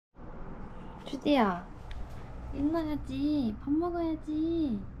주디야, 일어나야지. 밥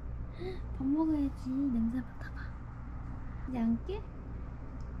먹어야지. 밥 먹어야지. 냄새 맡아봐. 이제 안 깨?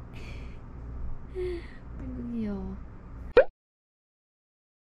 아이고 귀여워.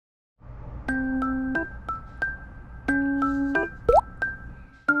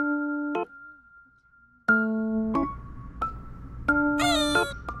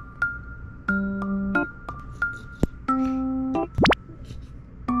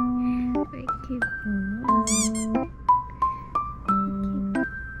 왜 이렇게 예뻐?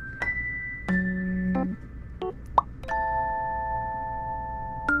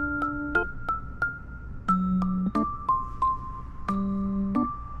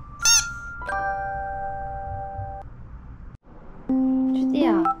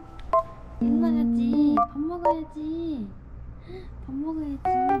 주디야, 일어나야지. 밥 먹어야지. 밥 먹어야지.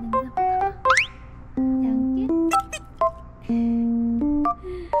 냄새 맡아봐. 이제 안 깨?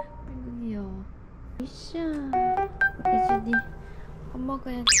 아이고 귀여워. 이샤, 우리 주디 밥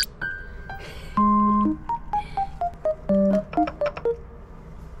먹어야지.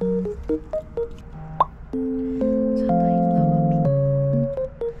 자다 일어나가지고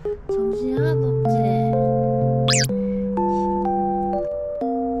정신이 하나도 없지?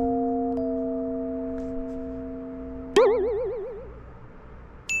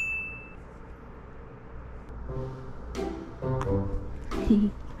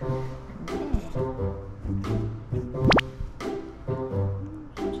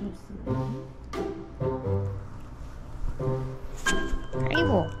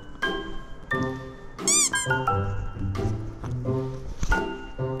 아이고.